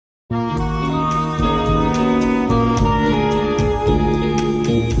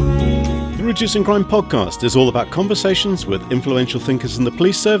Reducing Crime podcast is all about conversations with influential thinkers in the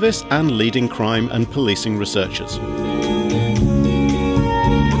police service and leading crime and policing researchers.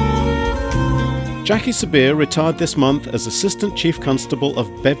 Jackie Sabir retired this month as Assistant Chief Constable of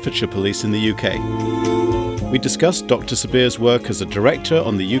Bedfordshire Police in the UK. We discussed Dr. Sabir's work as a director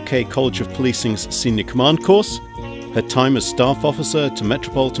on the UK College of Policing's Senior Command course, her time as staff officer to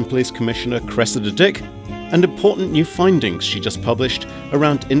Metropolitan Police Commissioner Cressida Dick, and important new findings she just published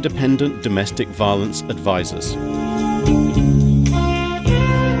around independent domestic violence advisors.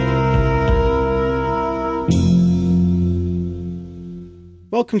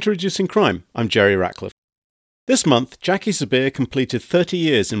 Welcome to Reducing Crime. I'm Jerry Ratcliffe. This month, Jackie Sabir completed 30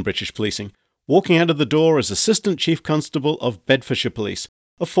 years in British policing, walking out of the door as Assistant Chief Constable of Bedfordshire Police,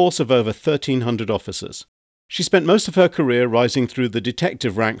 a force of over 1,300 officers. She spent most of her career rising through the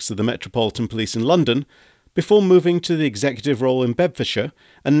detective ranks of the Metropolitan Police in London, before moving to the executive role in Bedfordshire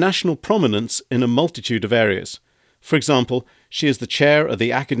and national prominence in a multitude of areas. For example, she is the chair of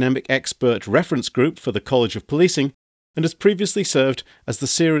the Academic Expert Reference Group for the College of Policing and has previously served as the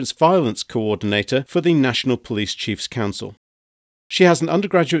Serious Violence Coordinator for the National Police Chiefs Council. She has an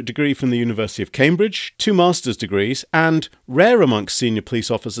undergraduate degree from the University of Cambridge, 2 master's degrees, and, rare amongst senior police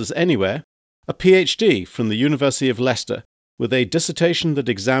officers anywhere, a PhD from the University of Leicester, with a dissertation that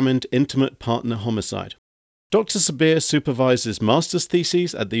examined intimate partner homicide. Dr. Sabir supervises master's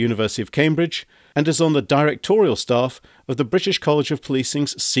theses at the University of Cambridge and is on the directorial staff of the British College of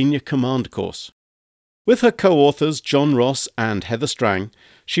Policing's Senior Command course. With her co-authors John Ross and Heather Strang,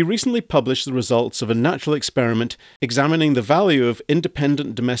 she recently published the results of a natural experiment examining the value of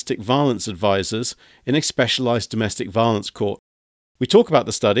independent domestic violence advisors in a specialised domestic violence court. We talk about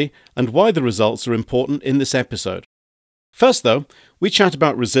the study and why the results are important in this episode. First, though, we chat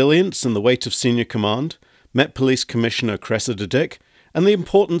about resilience and the weight of senior command, Met Police Commissioner Cressida Dick, and the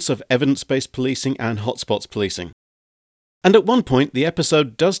importance of evidence-based policing and hotspots policing. And at one point, the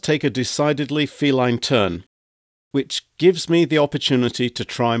episode does take a decidedly feline turn, which gives me the opportunity to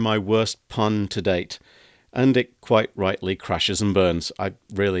try my worst pun to date. And it quite rightly crashes and burns. I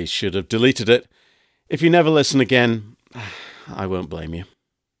really should have deleted it. If you never listen again, I won't blame you.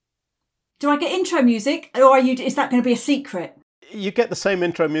 Do I get intro music, or is that going to be a secret? You get the same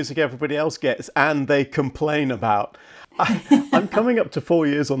intro music everybody else gets, and they complain about. I'm coming up to 4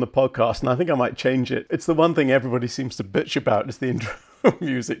 years on the podcast, and I think I might change it. It's the one thing everybody seems to bitch about is the intro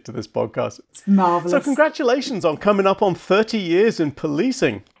music to this podcast. It's marvellous. So congratulations on coming up on 30 years in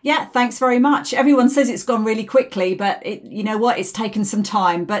policing. Yeah, thanks very much. Everyone says it's gone really quickly, but you know what? It's taken some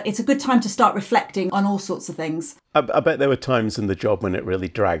time, but it's a good time to start reflecting on all sorts of things. I bet there were times in the job when it really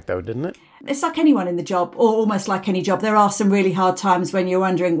dragged, though, didn't it? It's like anyone in the job, or almost like any job. There are some really hard times when you're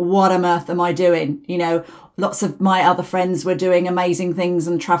wondering, what on earth am I doing? You know, lots of my other friends were doing amazing things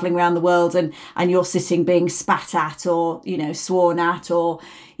and travelling around the world, and you're sitting being spat at or, you know, sworn at or,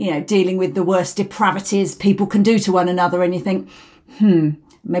 you know, dealing with the worst depravities people can do to one another. And you think,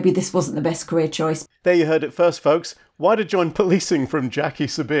 maybe this wasn't the best career choice. There you heard it first, folks. Why to join policing from Jackie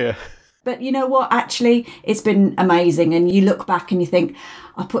Sabir? But you know what? Actually, it's been amazing. And you look back and you think,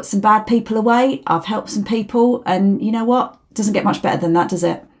 I've put some bad people away. I've helped some people. And you know what? It doesn't get much better than that, does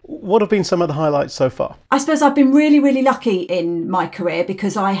it? What have been some of the highlights so far? I suppose I've been really, really lucky in my career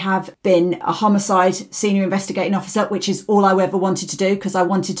because I have been a homicide senior investigating officer, which is all I ever wanted to do because I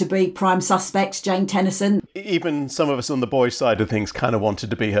wanted to be prime suspect, Jane Tennyson. Even some of us on the boys' side of things kind of wanted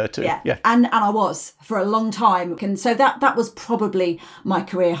to be her too. Yeah. And I was for a long time. And so that was probably my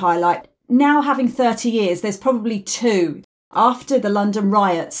career highlight. Now having 30 years, there's probably 2. After the London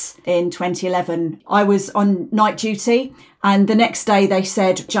riots in 2011, I was on night duty and the next day they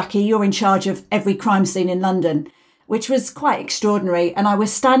said, Jackie, you're in charge of every crime scene in London, which was quite extraordinary. And I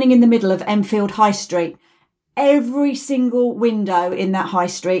was standing in the middle of Enfield High Street. Every single window in that high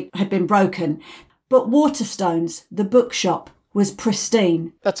street had been broken. But Waterstones, the bookshop, was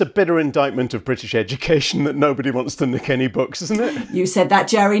pristine. That's a bitter indictment of British education that nobody wants to nick any books, isn't it? You said that,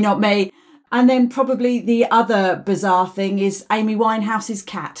 Jerry, not me. And then probably the other bizarre thing is Amy Winehouse's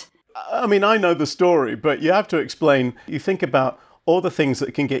cat. I mean, I know the story, but you have to explain. You think about all the things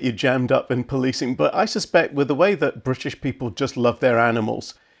that can get you jammed up in policing, but I suspect with the way that British people just love their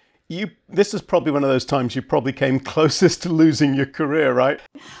animals, this is probably one of those times you probably came closest to losing your career, right?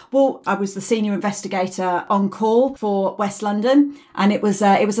 Well, I was the senior investigator on call for West London, and it was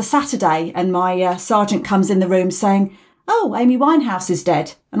a Saturday, and my sergeant comes in the room saying, oh, Amy Winehouse is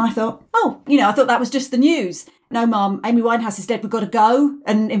dead. And I thought, I thought that was just the news. no, Mum, Amy Winehouse is dead. We've got to go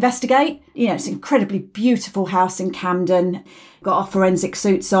and investigate. You know, it's an incredibly beautiful house in Camden. Got our forensic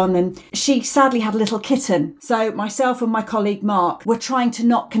suits on, and she sadly had a little kitten. So myself and my colleague Mark were trying to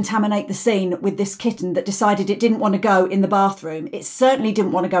not contaminate the scene with this kitten that decided it didn't want to go in the bathroom. It certainly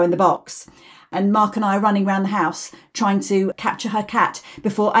didn't want to go in the box. And Mark and I are running around the house trying to capture her cat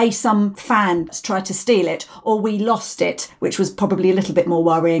before some fan tried to steal it, or we lost it, which was probably a little bit more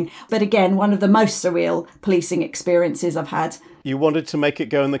worrying. But again, one of the most surreal policing experiences I've had. You wanted to make it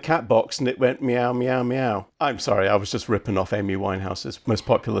go in the cat box and it went meow, meow, meow. I'm sorry, I was just ripping off Amy Winehouse's most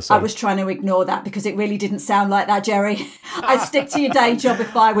popular song. I was trying to ignore that because it really didn't sound like that, Jerry. I'd stick to your day job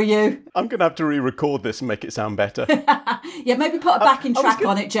if I were you. I'm going to have to re-record this and make it sound better. Yeah, maybe put a backing track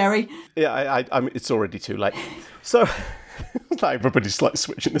on it, Jerry. Yeah, I mean, it's already too late. So, everybody's like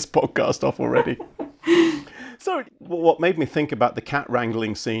switching this podcast off already. So, what made me think about the cat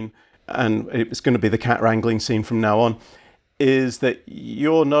wrangling scene, and it was going to be the cat wrangling scene from now on, is that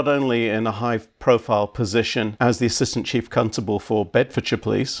you're not only in a high-profile position as the Assistant Chief Constable for Bedfordshire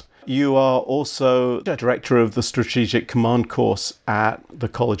Police, you are also Director of the Strategic Command course at the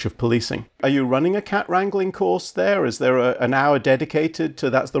College of Policing. Are you running a cat wrangling course there? Is there an hour dedicated to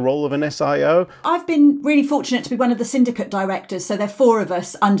that's the role of an SIO? I've been really fortunate to be one of the syndicate directors, so there are 4 of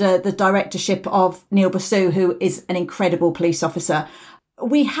us under the directorship of Neil Basu, who is an incredible police officer.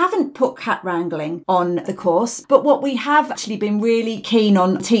 We haven't put cat wrangling on the course, but what we have actually been really keen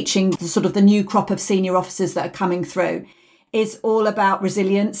on teaching the new crop of senior officers that are coming through is all about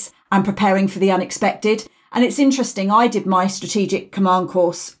resilience and preparing for the unexpected. And it's interesting, I did my strategic command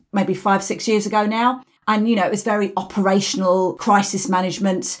course maybe 5-6 years ago now. And, you know, it was very operational, crisis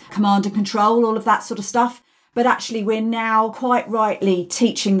management, command and control, all of that sort of stuff. But actually, we're now quite rightly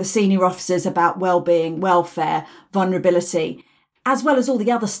teaching the senior officers about well-being, welfare, vulnerability, as well as all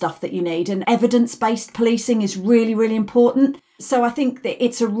the other stuff that you need. And evidence-based policing is really, really important. So I think that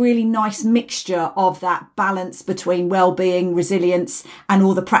it's a really nice mixture of that balance between well-being, resilience, and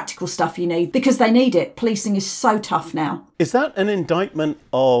all the practical stuff you need, because they need it. Policing is so tough now. Is that an indictment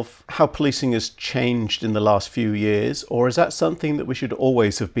of how policing has changed in the last few years, or is that something that we should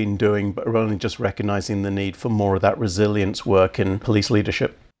always have been doing, but are only just recognising the need for more of that resilience work in police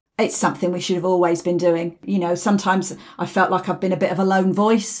leadership? It's something we should have always been doing. You know, sometimes I felt like I've been a bit of a lone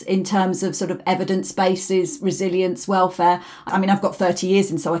voice in terms of evidence bases, resilience, welfare. I mean, I've got 30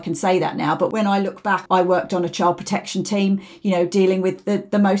 years in, so I can say that now. But when I look back, I worked on a child protection team, you know, dealing with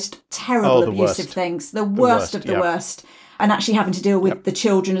the most terrible abusive things, the worst of the worst. And actually having to deal with the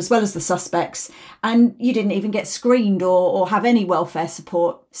children as well as the suspects. And you didn't even get screened or have any welfare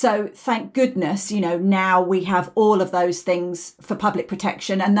support. So thank goodness, you know, now we have all of those things for public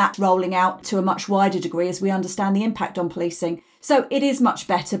protection, and that's rolling out to a much wider degree as we understand the impact on policing. So it is much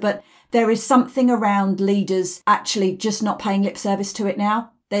better, but there is something around leaders actually just not paying lip service to it now.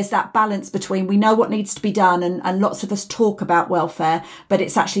 There's that balance between we know what needs to be done and lots of us talk about welfare, but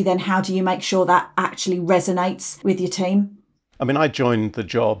it's actually then how do you make sure that actually resonates with your team? I mean, I joined the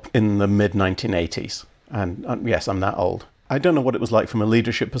job in the mid-1980s, and yes, I'm that old. I don't know what it was like from a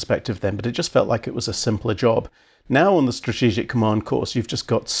leadership perspective then, but it just felt like it was a simpler job. Now on the Strategic Command course, you've just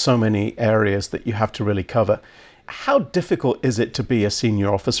got so many areas that you have to really cover. How difficult is it to be a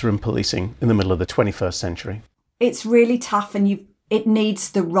senior officer in policing in the middle of the 21st century? It's really tough, and it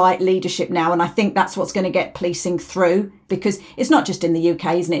needs the right leadership now. And I think that's what's going to get policing through, because it's not just in the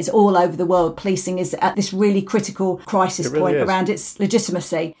UK, isn't it? It's all over the world. Policing is at this really critical crisis point around its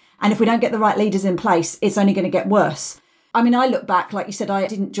legitimacy. And if we don't get the right leaders in place, it's only going to get worse. I mean, I look back, like you said, I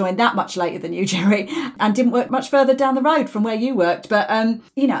didn't join that much later than you, Jerry, and didn't work much further down the road from where you worked. But,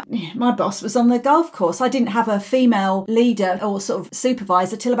 you know, my boss was on the golf course. I didn't have a female leader or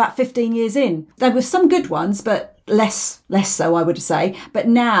supervisor till about 15 years in. There were some good ones, but less so, I would say. But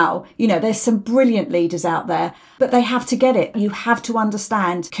now, you know, there's some brilliant leaders out there, but they have to get it. You have to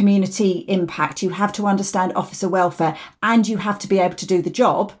understand community impact. You have to understand officer welfare, and you have to be able to do the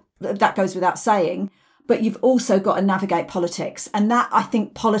job. That goes without saying. But you've also got to navigate politics. And that, I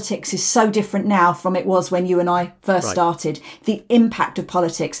think, politics is so different now from it was when you and I first started. The impact of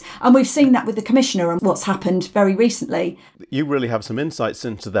politics. And we've seen that with the Commissioner and what's happened very recently. You really have some insights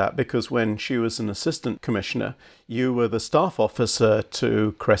into that, because when she was an Assistant Commissioner, you were the staff officer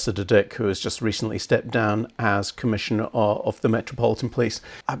to Cressida Dick, who has just recently stepped down as Commissioner of the Metropolitan Police.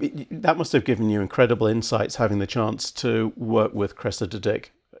 I mean, that must have given you incredible insights, having the chance to work with Cressida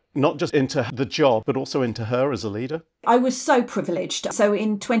Dick. not just into the job, but also into her as a leader? I was so privileged. So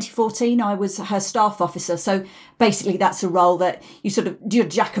in 2014, I was her staff officer. So basically that's a role that you're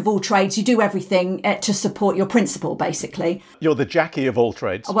jack of all trades. You do everything to support your principal, basically. You're the Jackie of all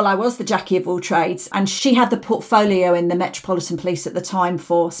trades. Well, I was the Jackie of all trades. And she had the portfolio in the Metropolitan Police at the time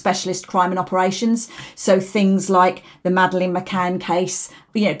for specialist crime and operations. So things like the Madeleine McCann case,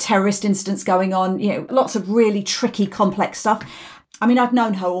 terrorist incidents going on, lots of really tricky, complex stuff. I mean, I've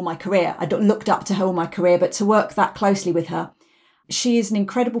known her all my career. I looked up to her all my career, but to work that closely with her, she is an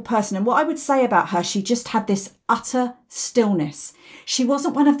incredible person. And what I would say about her, she just had this utter stillness. She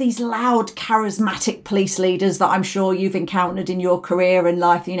wasn't one of these loud, charismatic police leaders that I'm sure you've encountered in your career and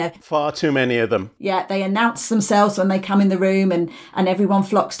life, Far too many of them. Yeah, they announce themselves when they come in the room and everyone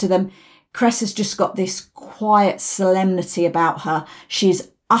flocks to them. Cress has just got this quiet solemnity about her.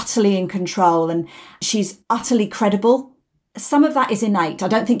 She's utterly in control and she's utterly credible. Some of that is innate. I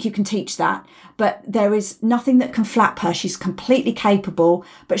don't think you can teach that, but there is nothing that can flap her. She's completely capable,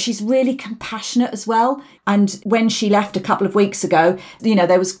 but she's really compassionate as well. And when she left a couple of weeks ago,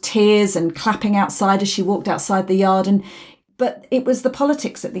 there was tears and clapping outside as she walked outside the yard. But it was the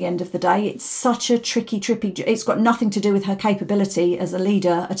politics at the end of the day. It's such a tricky, it's got nothing to do with her capability as a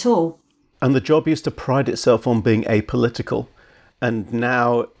leader at all. And the job used to pride itself on being apolitical. And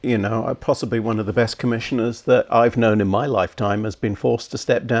now, possibly one of the best commissioners that I've known in my lifetime has been forced to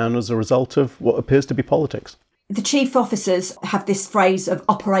step down as a result of what appears to be politics. The chief officers have this phrase of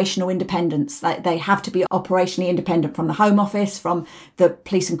operational independence. They have to be operationally independent from the Home Office, from the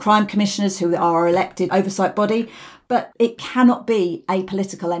police and crime commissioners who are our elected oversight body. But it cannot be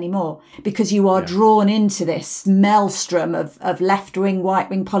apolitical anymore because you are drawn into this maelstrom of left-wing,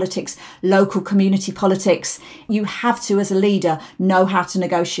 right-wing politics, local community politics. You have to, as a leader, know how to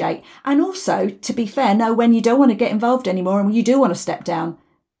negotiate. And also, to be fair, know when you don't want to get involved anymore and when you do want to step down.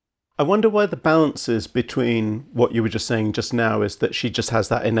 I wonder where the balance is between what you were just saying just now is that she just has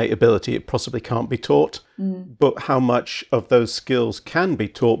that innate ability. It possibly can't be taught, but how much of those skills can be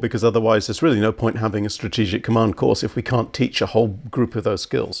taught, because otherwise there's really no point having a strategic command course if we can't teach a whole group of those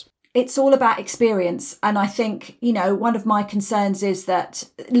skills. It's all about experience. And I think, one of my concerns is that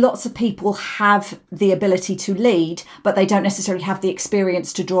lots of people have the ability to lead, but they don't necessarily have the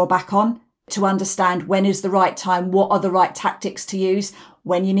experience to draw back on, to understand when is the right time, what are the right tactics to use,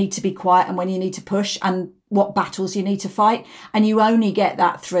 when you need to be quiet and when you need to push, and what battles you need to fight. And you only get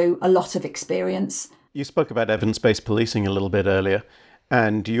that through a lot of experience. You spoke about evidence-based policing a little bit earlier,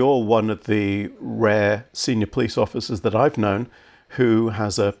 and you're one of the rare senior police officers that I've known who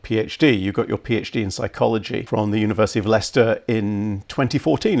has a PhD. You got your PhD in psychology from the University of Leicester in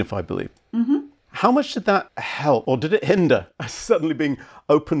 2014, if I believe. Mm-hmm. How much did that help, or did it hinder suddenly being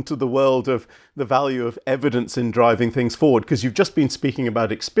open to the world of the value of evidence in driving things forward? Because you've just been speaking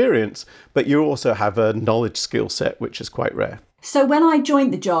about experience, but you also have a knowledge skill set, which is quite rare. So when I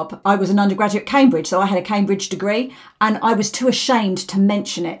joined the job, I was an undergraduate at Cambridge, so I had a Cambridge degree, and I was too ashamed to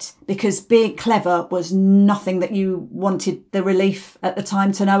mention it because being clever was nothing that you wanted the relief at the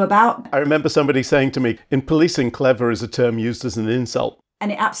time to know about. I remember somebody saying to me, in policing, clever is a term used as an insult.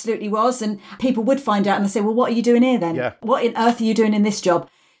 And it absolutely was. And people would find out and they say, well, what are you doing here then? Yeah. What on earth are you doing in this job?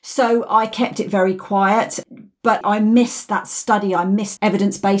 So I kept it very quiet, but I missed that study. I missed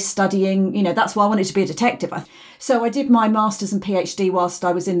evidence-based studying. That's why I wanted to be a detective. So I did my master's and PhD whilst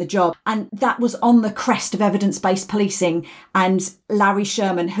I was in the job. And that was on the crest of evidence-based policing. And Larry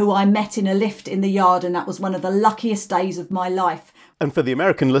Sherman, who I met in a lift in the yard, and that was one of the luckiest days of my life. And for the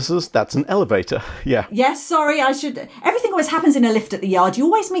American listeners, that's an elevator. Yeah. Yes, sorry, everything always happens in a lift at the yard. You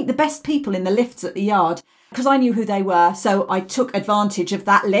always meet the best people in the lifts at the yard. Because I knew who they were, so I took advantage of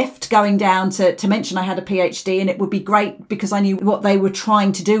that lift going down to mention I had a PhD, and it would be great because I knew what they were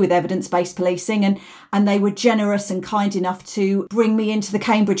trying to do with evidence-based policing, and they were generous and kind enough to bring me into the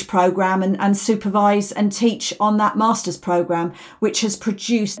Cambridge programme and supervise and teach on that master's programme, which has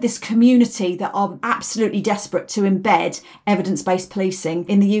produced this community that are absolutely desperate to embed evidence-based policing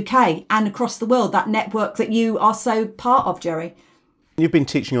in the UK and across the world, that network that you are so part of, Jerry. You've been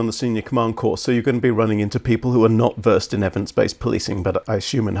teaching on the senior command course, so you're going to be running into people who are not versed in evidence-based policing, but I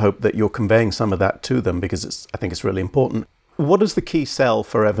assume and hope that you're conveying some of that to them because I think it's really important. What is the key sell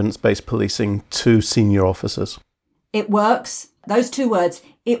for evidence-based policing to senior officers? It works. Those two words,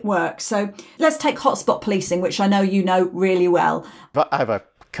 it works. So let's take hotspot policing, which I know you know really well. I have a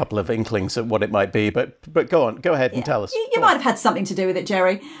couple of inklings at what it might be, but go ahead and tell us. You might have had something to do with it,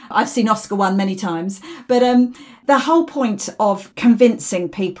 Jerry. I've seen Oscar 1 many times. But the whole point of convincing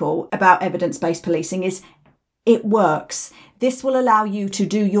people about evidence-based policing is it works. This will allow you to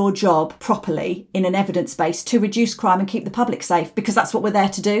do your job properly in an evidence base to reduce crime and keep the public safe, because that's what we're there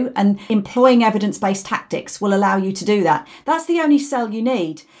to do. And employing evidence-based tactics will allow you to do that. That's the only sell you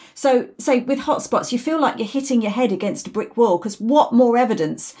need. So, say with hotspots, you feel like you're hitting your head against a brick wall, because what more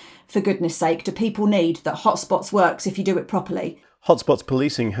evidence, for goodness sake, do people need that hotspots works if you do it properly? Hotspots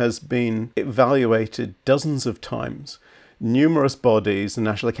policing has been evaluated dozens of times. Numerous bodies, the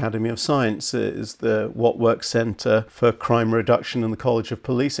National Academy of Sciences, the What Works Centre for Crime Reduction and the College of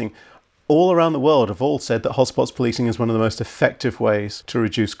Policing, all around the world have all said that hotspots policing is one of the most effective ways to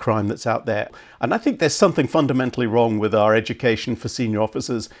reduce crime that's out there. And I think there's something fundamentally wrong with our education for senior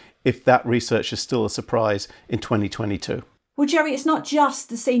officers if that research is still a surprise in 2022. Well, Jerry, it's not just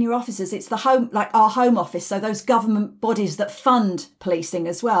the senior officers, it's the home, like our Home Office, so those government bodies that fund policing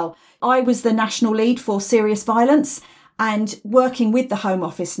as well. I was the national lead for serious violence, and working with the Home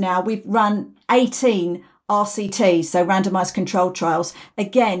Office now, we've run 18 RCTs, so randomised controlled trials,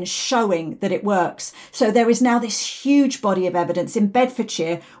 again showing that it works. So there is now this huge body of evidence. In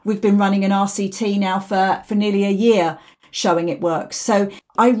Bedfordshire, we've been running an RCT now for nearly a year, showing it works. So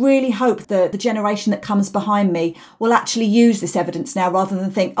I really hope that the generation that comes behind me will actually use this evidence now, rather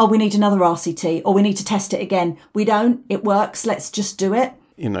than think, oh, we need another RCT or we need to test it again. We don't. It works. Let's just do it.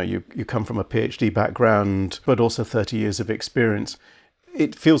 You know, you come from a PhD background, but also 30 years of experience.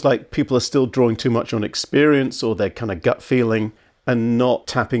 It feels like people are still drawing too much on experience or their kind of gut feeling and not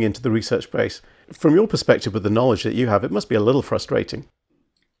tapping into the research base. From your perspective, with the knowledge that you have, it must be a little frustrating.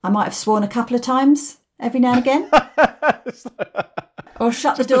 I might have sworn a couple of times every now and again. Or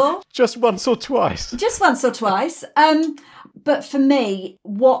shut the door. Just once or twice. Just once or twice. But for me,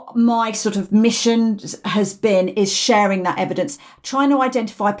 what my sort of mission has been is sharing that evidence, trying to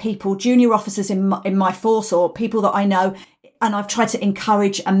identify people, junior officers in my force or people that I know, and I've tried to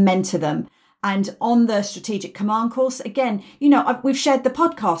encourage and mentor them. And on the Strategic Command course, again, you know, we've shared the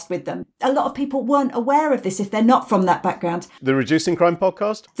podcast with them. A lot of people weren't aware of this if they're not from that background. The Reducing Crime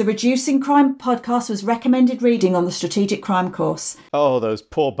podcast? The Reducing Crime podcast was recommended reading on the Strategic Crime course. Oh, those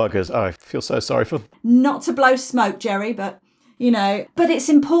poor buggers. Oh, I feel so sorry for them. Not to blow smoke, Jerry, but... you know, but it's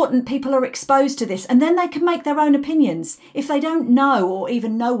important people are exposed to this and then they can make their own opinions if they don't know or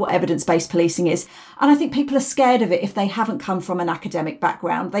even know what evidence-based policing is. And I think people are scared of it if they haven't come from an academic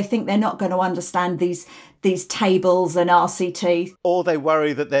background. They think they're not going to understand these tables and RCT. Or they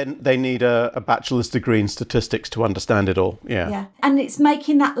worry that then they need a bachelor's degree in statistics to understand it all. Yeah. And it's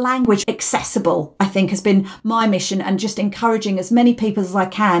making that language accessible, I think, has been my mission, and just encouraging as many people as I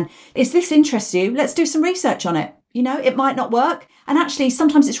can. Is this interests you? Let's do some research on it. You know, it might not work. And actually,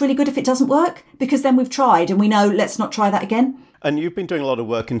 sometimes it's really good if it doesn't work, because then we've tried and we know, let's not try that again. And you've been doing a lot of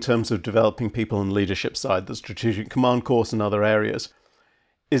work in terms of developing people on the leadership side, the Strategic Command course and other areas.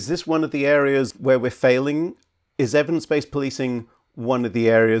 Is this one of the areas where we're failing? Is evidence-based policing one of the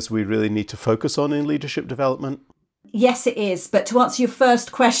areas we really need to focus on in leadership development? Yes, it is. But to answer your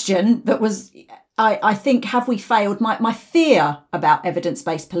first question, that was... I think, have we failed? My fear about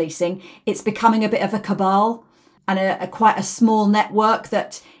evidence-based policing, it's becoming a bit of a cabal and a quite a small network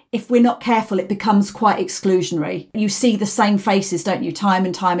that, if we're not careful, it becomes quite exclusionary. You see the same faces, don't you, time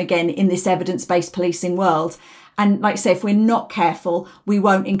and time again in this evidence-based policing world. And like I say, if we're not careful, we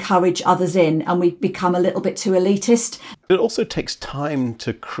won't encourage others in and we become a little bit too elitist. It also takes time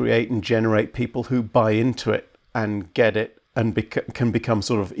to create and generate people who buy into it and get it and can become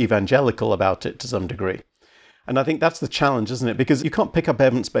sort of evangelical about it to some degree. And I think that's the challenge, isn't it? Because you can't pick up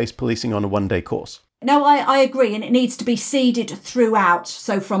evidence-based policing on a one-day course. No, I agree. And it needs to be seeded throughout.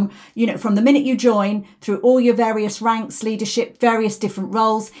 So from the minute you join, through all your various ranks, leadership, various different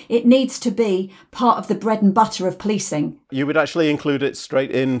roles, it needs to be part of the bread and butter of policing. You would actually include it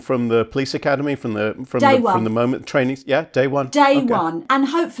straight in from the police academy, from the moment trainees. Yeah, day one. Day one. And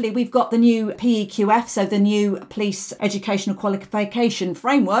hopefully we've got the new PEQF, so the new Police Educational Qualification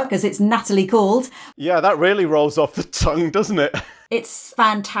Framework, as it's nattily called. Yeah, that really rolls off the tongue, doesn't it? It's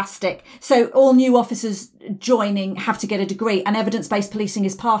fantastic. So all new officers joining have to get a degree, and evidence-based policing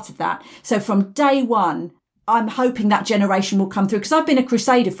is part of that. So from day one, I'm hoping that generation will come through, because I've been a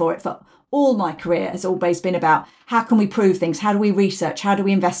crusader for it for all my career. Has always been about how can we prove things? How do we research? How do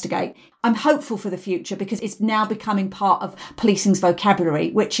we investigate? I'm hopeful for the future because it's now becoming part of policing's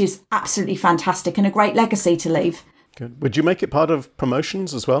vocabulary, which is absolutely fantastic and a great legacy to leave. Good. Would you make it part of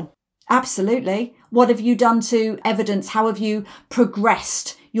promotions as well? Absolutely. What have you done to evidence? How have you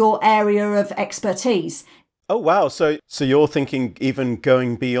progressed your area of expertise? Oh, wow. So you're thinking even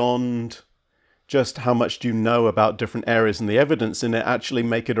going beyond just how much do you know about different areas and the evidence in it, actually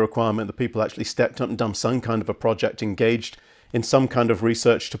make it a requirement that people actually stepped up and done some kind of a project, engaged in some kind of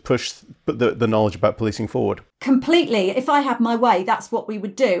research to push the knowledge about policing forward? Completely. If I had my way, that's what we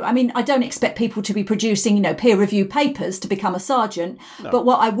would do. I mean, I don't expect people to be producing, peer-reviewed papers to become a sergeant. No. But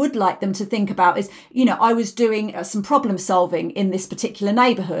what I would like them to think about is, I was doing some problem solving in this particular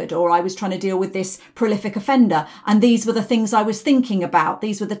neighbourhood, or I was trying to deal with this prolific offender. And these were the things I was thinking about.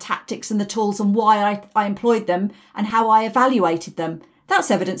 These were the tactics and the tools and why I employed them and how I evaluated them.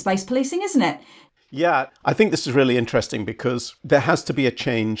 That's evidence-based policing, isn't it? Yeah, I think this is really interesting because there has to be a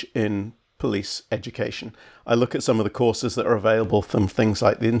change in police education. I look at some of the courses that are available from things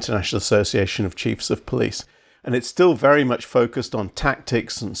like the International Association of Chiefs of Police, and it's still very much focused on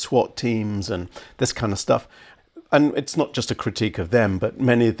tactics and SWAT teams and this kind of stuff. And it's not just a critique of them, but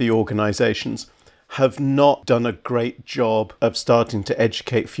many of the organizations have not done a great job of starting to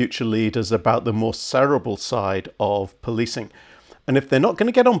educate future leaders about the more cerebral side of policing. And if they're not going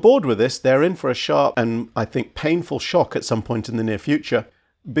to get on board with this, they're in for a sharp and, I think, painful shock at some point in the near future,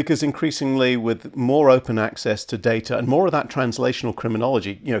 because increasingly with more open access to data and more of that translational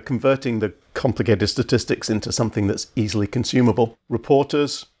criminology, converting the complicated statistics into something that's easily consumable,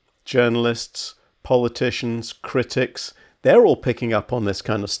 reporters, journalists, politicians, critics, they're all picking up on this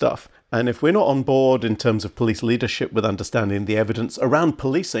kind of stuff. And if we're not on board in terms of police leadership with understanding the evidence around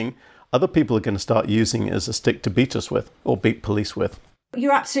policing, other people are going to start using it as a stick to beat us with or beat police with.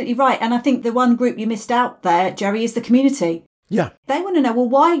 You're absolutely right. And I think the one group you missed out there, Jerry, is the community. Yeah. They want to know, well,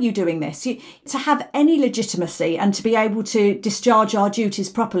 why are you doing this? To have any legitimacy and to be able to discharge our duties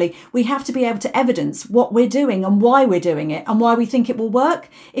properly, we have to be able to evidence what we're doing and why we're doing it and why we think it will work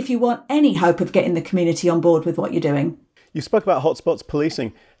if you want any hope of getting the community on board with what you're doing. You spoke about hotspots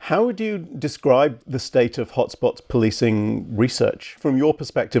policing. How would you describe the state of hotspots policing research from your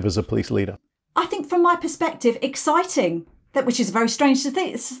perspective as a police leader? I think from my perspective, exciting, which is very strange to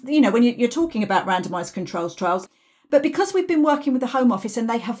think. When you're talking about randomised controls trials. But because we've been working with the Home Office and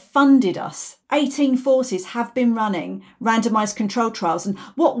they have funded us, 18 forces have been running randomised control trials. And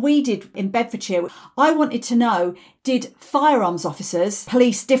what we did in Bedfordshire, I wanted to know, did firearms officers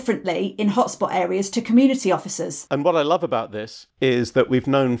police differently in hotspot areas to community officers? And what I love about this is that we've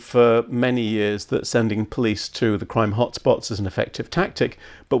known for many years that sending police to the crime hotspots is an effective tactic,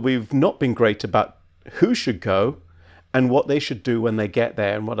 but we've not been great about who should go and what they should do when they get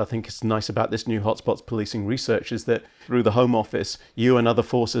there. And what I think is nice about this new hotspots policing research is that through the Home Office, you and other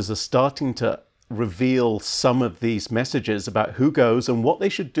forces are starting to reveal some of these messages about who goes and what they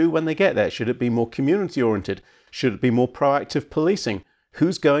should do when they get there. Should it be more community-oriented? Should it be more proactive policing?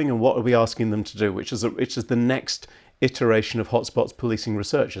 Who's going and what are we asking them to do? Which is the next iteration of hotspots policing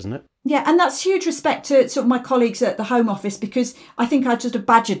research, isn't it? Yeah, and that's huge respect to sort of my colleagues at the Home Office, because I think I just have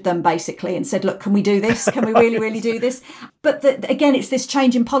badgered them basically and said, look, can we do this? Can we really, really do this? But again, it's this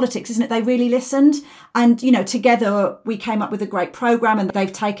change in politics, isn't it? They really listened. And, together we came up with a great programme and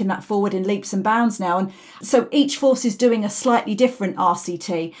they've taken that forward in leaps and bounds now. And so each force is doing a slightly different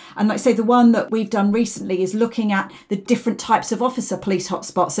RCT. And like I say, the one that we've done recently is looking at the different types of officer police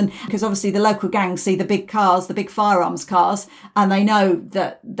hotspots. And because obviously the local gangs see the big cars, the big firearms cars, and they know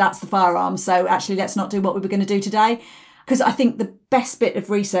that that's the firearms. So actually, let's not do what we were going to do today. Because I think the best bit of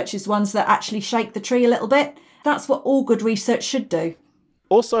research is ones that actually shake the tree a little bit. That's what all good research should do.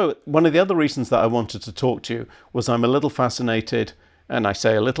 Also, one of the other reasons that I wanted to talk to you was I'm a little fascinated, and I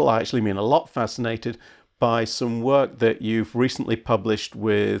say a little, I actually mean a lot fascinated, by some work that you've recently published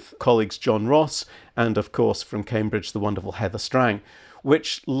with colleagues John Ross and, of course, from Cambridge, the wonderful Heather Strang,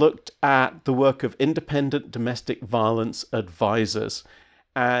 which looked at the work of independent domestic violence advisors.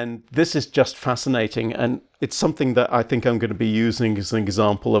 And this is just fascinating. And it's something that I think I'm going to be using as an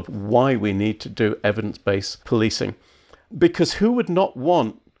example of why we need to do evidence-based policing. Because who would not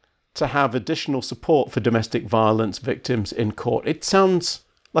want to have additional support for domestic violence victims in court? It sounds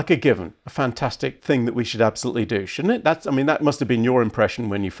like a given, a fantastic thing that we should absolutely do, shouldn't it? That must have been your impression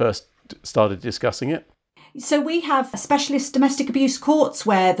when you first started discussing it. So we have specialist domestic abuse courts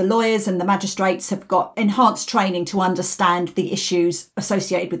where the lawyers and the magistrates have got enhanced training to understand the issues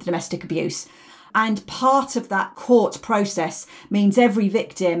associated with domestic abuse. And part of that court process means every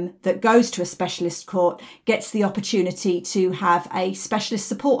victim that goes to a specialist court gets the opportunity to have a specialist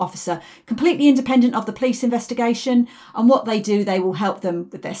support officer, completely independent of the police investigation. And what they do, they will help them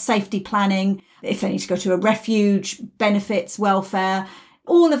with their safety planning, if they need to go to a refuge, benefits, welfare,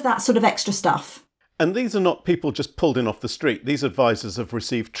 all of that sort of extra stuff. And these are not people just pulled in off the street. These advisors have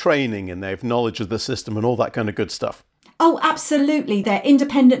received training and they have knowledge of the system and all that kind of good stuff. Oh, absolutely. They're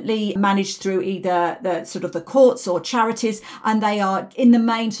independently managed through either the courts or charities, and they are in the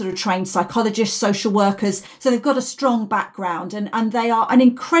main sort of trained psychologists, social workers. So they've got a strong background and they are an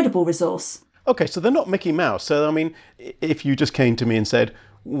incredible resource. Okay, so they're not Mickey Mouse. So, I mean, if you just came to me and said,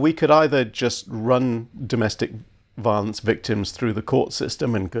 we could either just run domestic violence victims through the court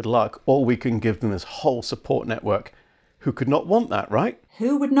system and good luck, or we can give them this whole support network. Who could not want that, right?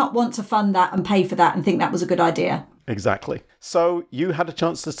 Who would not want to fund that and pay for that and think that was a good idea? Exactly. So you had a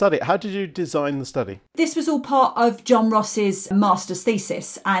chance to study it. How did you design the study? This was all part of John Ross's master's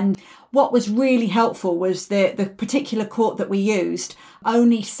thesis. And what was really helpful was the particular court that we used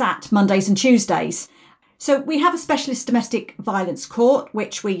only sat Mondays and Tuesdays. So we have a specialist domestic violence court,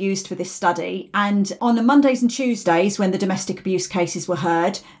 which we used for this study. And on the Mondays and Tuesdays, when the domestic abuse cases were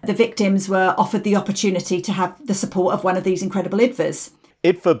heard, the victims were offered the opportunity to have the support of one of these incredible IDVAs.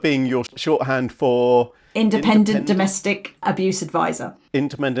 IDVA being your shorthand for... Independent Domestic Abuse Advisor.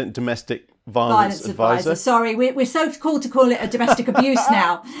 Independent Domestic Violence Advisor. Sorry, we're so cool to call it a domestic abuse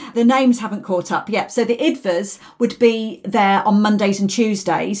now. The names haven't caught up yet. So the IDVAs would be there on Mondays and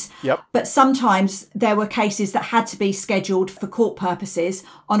Tuesdays. Yep. But sometimes there were cases that had to be scheduled for court purposes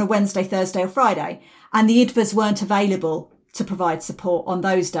on a Wednesday, Thursday or Friday. And the IDVAs weren't available to provide support on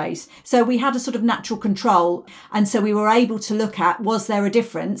those days. So we had a sort of natural control. And so we were able to look at, was there a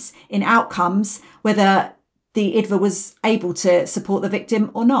difference in outcomes, whether the IDVA was able to support the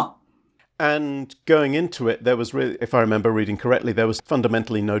victim or not? And going into it, there was really, if I remember reading correctly, there was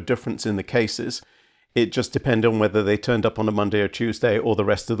fundamentally no difference in the cases. It just depended on whether they turned up on a Monday or Tuesday or the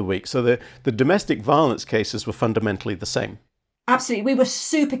rest of the week. So the domestic violence cases were fundamentally the same. Absolutely. We were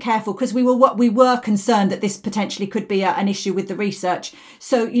super careful because we were concerned that this potentially could be an issue with the research.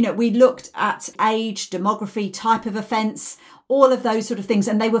 So, we looked at age, demography, type of offence, all of those sort of things,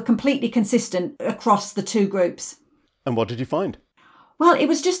 and they were completely consistent across the two groups. And what did you find? Well, it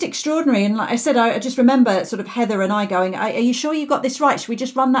was just extraordinary. And like I said, I just remember sort of Heather and I going, are you sure you got this right? Should we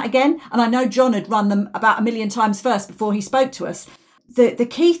just run that again? And I know John had run them about 1 million times first before he spoke to us. The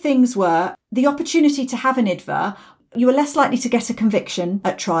key things were the opportunity to have an IDVA. You were less likely to get a conviction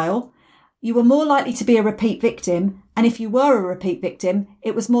at trial. You were more likely to be a repeat victim. And if you were a repeat victim,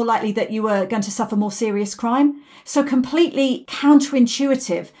 it was more likely that you were going to suffer more serious crime. So completely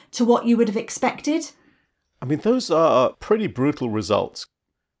counterintuitive to what you would have expected. I mean, those are pretty brutal results.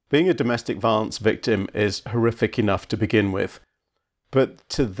 Being a domestic violence victim is horrific enough to begin with. But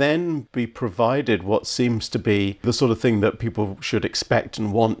to then be provided what seems to be the sort of thing that people should expect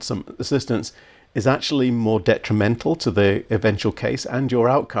and want some assistance is actually more detrimental to the eventual case and your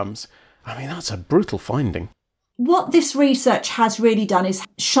outcomes. I mean, that's a brutal finding. What this research has really done is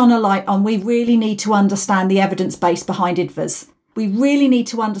shone a light on we really need to understand the evidence base behind IDVAs. We really need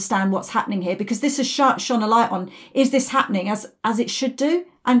to understand what's happening here because this has shone a light on, is this happening as it should do?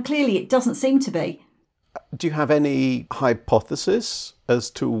 And clearly it doesn't seem to be. Do you have any hypothesis as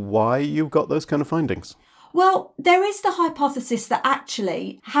to why you got those kind of findings? Well, there is the hypothesis that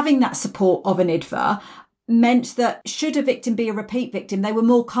actually having that support of an IDVA meant that should a victim be a repeat victim, they were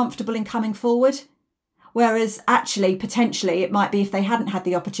more comfortable in coming forward. Whereas actually, potentially, it might be if they hadn't had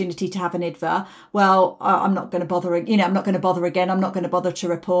the opportunity to have an IDVA, well, I'm not going to bother, I'm not going to bother again. I'm not going to bother to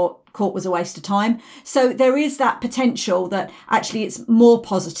report. Court was a waste of time. So there is that potential that actually it's more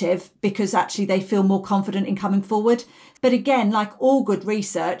positive because actually they feel more confident in coming forward. But again, like all good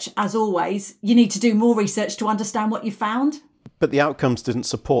research, as always, you need to do more research to understand what you found. But the outcomes didn't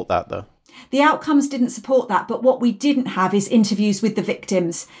support that, though. The outcomes didn't support that, but what we didn't have is interviews with the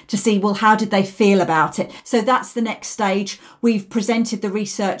victims to see, well, how did they feel about it? So that's the next stage. We've presented the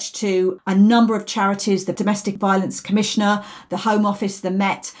research to a number of charities, the Domestic Violence Commissioner, the Home Office, the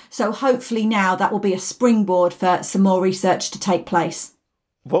Met. So hopefully now that will be a springboard for some more research to take place.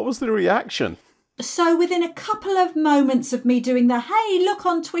 What was the reaction? So within a couple of moments of me doing the, hey, look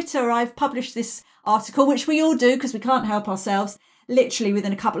on Twitter, I've published this article, which we all do because we can't help ourselves. Literally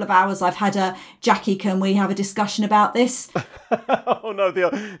within a couple of hours, I've had a, Jackie, can we have a discussion about this? Oh no,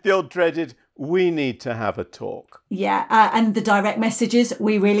 the old dreaded, we need to have a talk. Yeah, and the direct messages,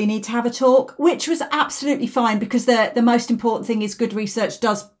 we really need to have a talk, which was absolutely fine because the most important thing is good research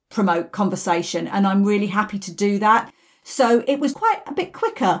does promote conversation and I'm really happy to do that. So it was quite a bit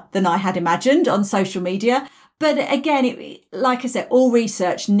quicker than I had imagined on social media. But again, like I said, all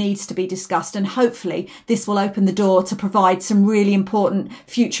research needs to be discussed and hopefully this will open the door to provide some really important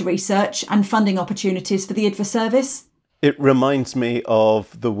future research and funding opportunities for the IDVA service. It reminds me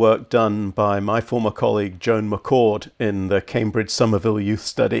of the work done by my former colleague Joan McCord in the Cambridge Somerville Youth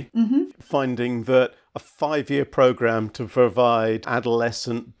Study, finding that a 5-year program to provide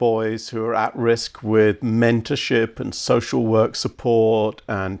adolescent boys who are at risk with mentorship and social work support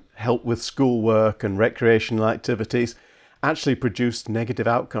and help with schoolwork and recreational activities, actually produced negative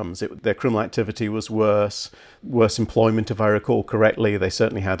outcomes. Their criminal activity was worse employment, if I recall correctly. They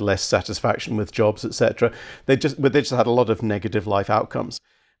certainly had less satisfaction with jobs, etc. They just had a lot of negative life outcomes.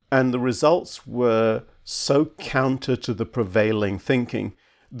 And the results were so counter to the prevailing thinking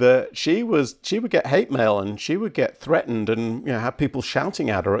that she would get hate mail and she would get threatened and have people shouting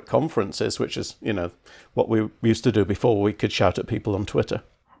at her at conferences, which is, what we used to do before we could shout at people on Twitter.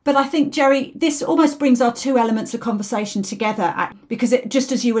 But I think, Jerry, this almost brings our two elements of conversation together, because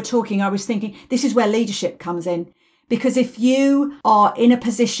just as you were talking, I was thinking this is where leadership comes in. Because if you are in a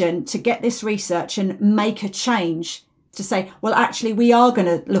position to get this research and make a change, to say, well, actually, we are going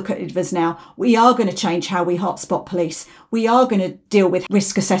to look at this now. We are going to change how we hotspot police. We are going to deal with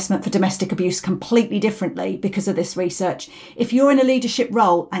risk assessment for domestic abuse completely differently because of this research. If you're in a leadership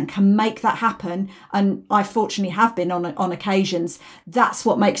role and can make that happen, and I fortunately have been on occasions, that's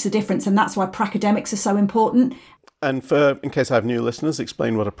what makes the difference. And that's why pracademics are so important. And in case I have new listeners,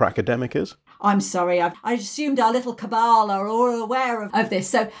 explain what a pracademic is. I'm sorry, I assumed our little cabal are all aware of this.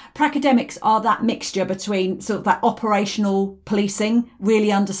 So pracademics are that mixture between sort of that operational policing,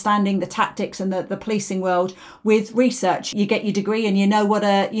 really understanding the tactics and the policing world, with research. You get your degree and you know what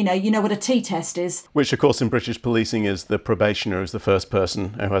a T-test is. Which, of course, in British policing is the probationer is the first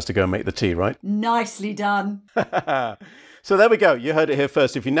person who has to go and make the tea, right? Nicely done. So there we go. You heard it here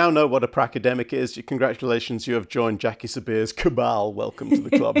first. If you now know what a pracademic is, congratulations, you have joined Jackie Sabir's cabal. Welcome to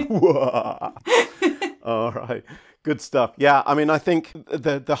the club. All right. Good stuff. Yeah, I mean, I think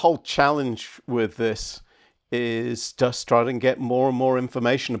the whole challenge with this is just try and get more and more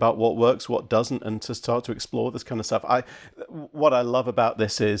information about what works, what doesn't, and to start to explore this kind of stuff. What I love about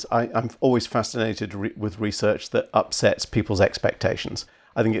this is I'm always fascinated with research that upsets people's expectations.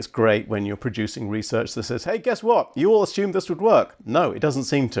 I think it's great when you're producing research that says, hey, guess what? You all assumed this would work. No, it doesn't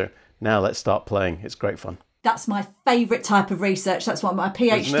seem to. Now let's start playing. It's great fun. That's my favourite type of research. That's what my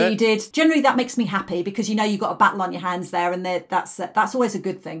PhD did. Generally, that makes me happy because you've got a battle on your hands there, and that's always a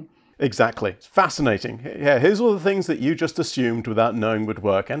good thing. Exactly. It's fascinating. Yeah, here's all the things that you just assumed without knowing would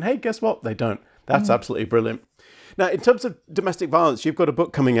work. And hey, guess what? They don't. That's absolutely brilliant. Now, in terms of domestic violence, you've got a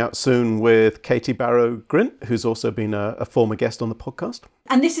book coming out soon with Katie Barrow-Grint, who's also been a former guest on the podcast.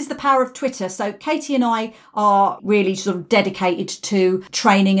 And this is the power of Twitter. So Katie and I are really sort of dedicated to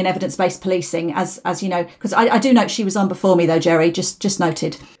training and evidence-based policing, as you know, because I do note she was on before me, though, Jerry, just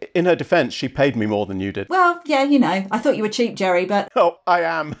noted. In her defence, she paid me more than you did. Well, yeah, I thought you were cheap, Jerry, but... Oh, I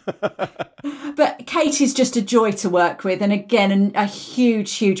am. But Katie's just a joy to work with. And again, a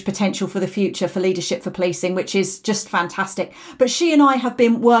huge, huge potential for the future for leadership for policing, which is just fantastic. But she and I have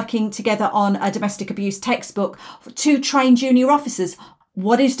been working together on a domestic abuse textbook to train junior officers.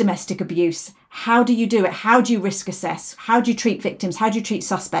 What is domestic abuse? How do you do it? How do you risk assess? How do you treat victims? How do you treat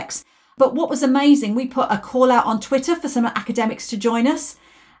suspects? But what was amazing, we put a call out on Twitter for some academics to join us.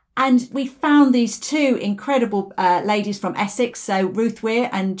 And we found these two incredible ladies from Essex, so Ruth Weir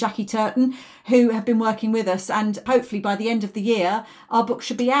and Jackie Turton, who have been working with us. And hopefully by the end of the year, our book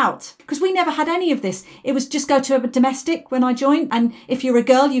should be out. Because we never had any of this. It was just go to a domestic when I joined. And if you're a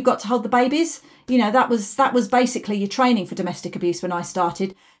girl, you've got to hold the babies. That was basically your training for domestic abuse when I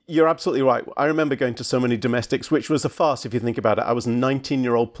started. You're absolutely right. I remember going to so many domestics, which was a farce if you think about it. I was a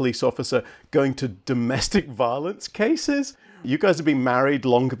 19-year-old police officer going to domestic violence cases. You guys have been married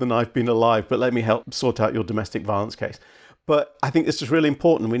longer than I've been alive, but let me help sort out your domestic violence case. But I think this is really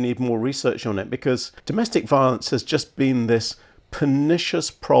important. We need more research on it because domestic violence has just been this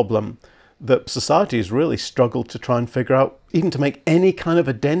pernicious problem that society has really struggled to try and figure out, even to make any kind of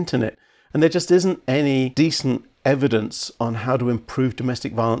a dent in it. And there just isn't any decent evidence on how to improve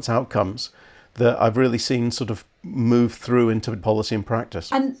domestic violence outcomes that I've really seen sort of move through into policy and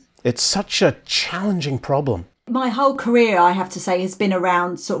practice. And it's such a challenging problem. My whole career, I have to say, has been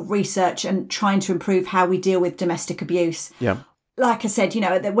around sort of research and trying to improve how we deal with domestic abuse. Yeah. Like I said,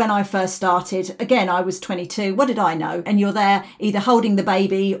 when I first started, again, I was 22. What did I know? And you're there either holding the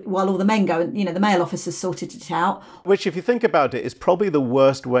baby while all the men go and, the male officers sorted it out. Which, if you think about it, is probably the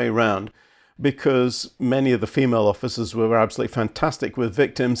worst way round because many of the female officers were absolutely fantastic with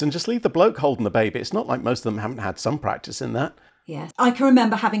victims and just leave the bloke holding the baby. It's not like most of them haven't had some practice in that. Yeah, I can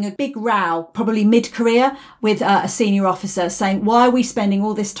remember having a big row, probably mid-career, with a senior officer saying, why are we spending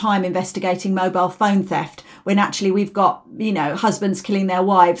all this time investigating mobile phone theft when actually we've got, husbands killing their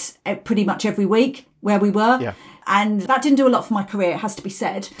wives pretty much every week where we were? Yeah. And that didn't do a lot for my career, it has to be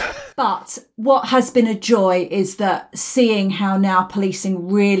said. But what has been a joy is that seeing how now policing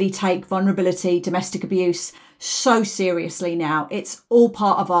really take vulnerability, domestic abuse, so seriously now. It's all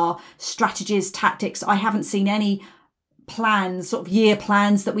part of our strategies, tactics. I haven't seen any plans, sort of year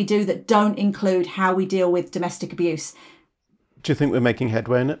plans that we do that don't include how we deal with domestic abuse. Do you think we're making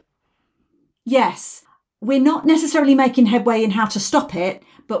headway in it? Yes. We're not necessarily making headway in how to stop it,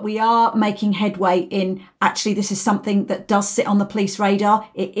 but we are making headway in actually this is something that does sit on the police radar.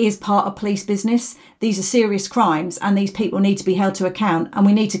 It is part of police business. These are serious crimes and these people need to be held to account and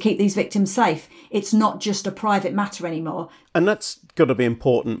we need to keep these victims safe. It's not just a private matter anymore. And that's got to be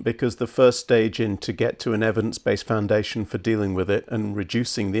important because the first stage in to get to an evidence-based foundation for dealing with it and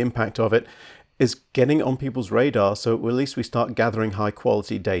reducing the impact of it is getting it on people's radar so at least we start gathering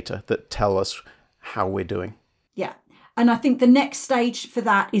high-quality data that tell us how we're doing. Yeah. And I think the next stage for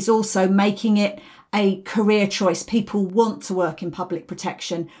that is also making it a career choice. People want to work in public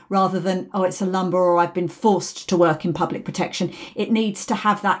protection rather than, oh, it's a lumber or I've been forced to work in public protection. It needs to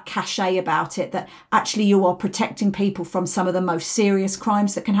have that cachet about it that actually you are protecting people from some of the most serious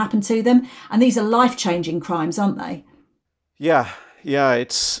crimes that can happen to them. And these are life-changing crimes, aren't they? Yeah.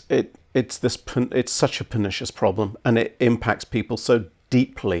 It's such a pernicious problem and it impacts people so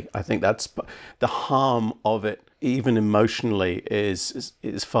deeply. I think that's the harm of it, even emotionally, is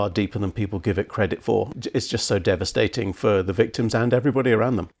far deeper than people give it credit for. It's just so devastating for the victims and everybody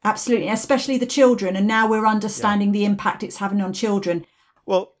around them. Absolutely, especially the children. And now we're understanding the impact it's having on children.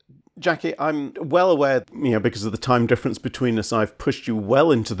 Well, Jackie, I'm well aware, because of the time difference between us, I've pushed you well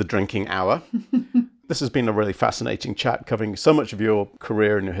into the drinking hour. This has been a really fascinating chat covering so much of your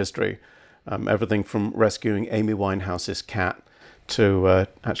career and your history. Everything from rescuing Amy Winehouse's cat to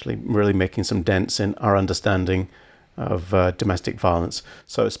actually really making some dents in our understanding of domestic violence.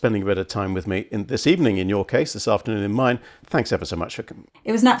 So spending a bit of time with me this evening, in your case, this afternoon in mine, thanks ever so much for coming.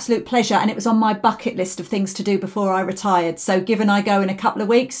 It was an absolute pleasure and it was on my bucket list of things to do before I retired. So given I go in a couple of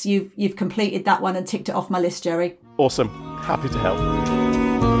weeks, you've completed that one and ticked it off my list, Jerry. Awesome. Happy to help.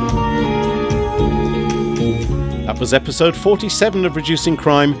 That was episode 47 of Reducing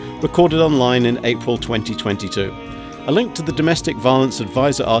Crime, recorded online in April 2022. A link to the Domestic Violence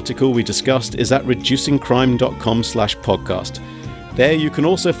Advisor article we discussed is at reducingcrime.com/podcast. There you can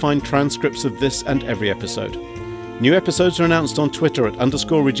also find transcripts of this and every episode. New episodes are announced on Twitter at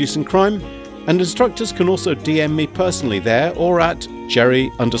 @reducingcrime, and instructors can also DM me personally there or at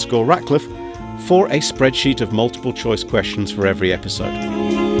Jerry_Ratcliffe for a spreadsheet of multiple choice questions for every episode.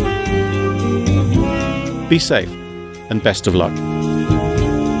 Be safe and best of luck.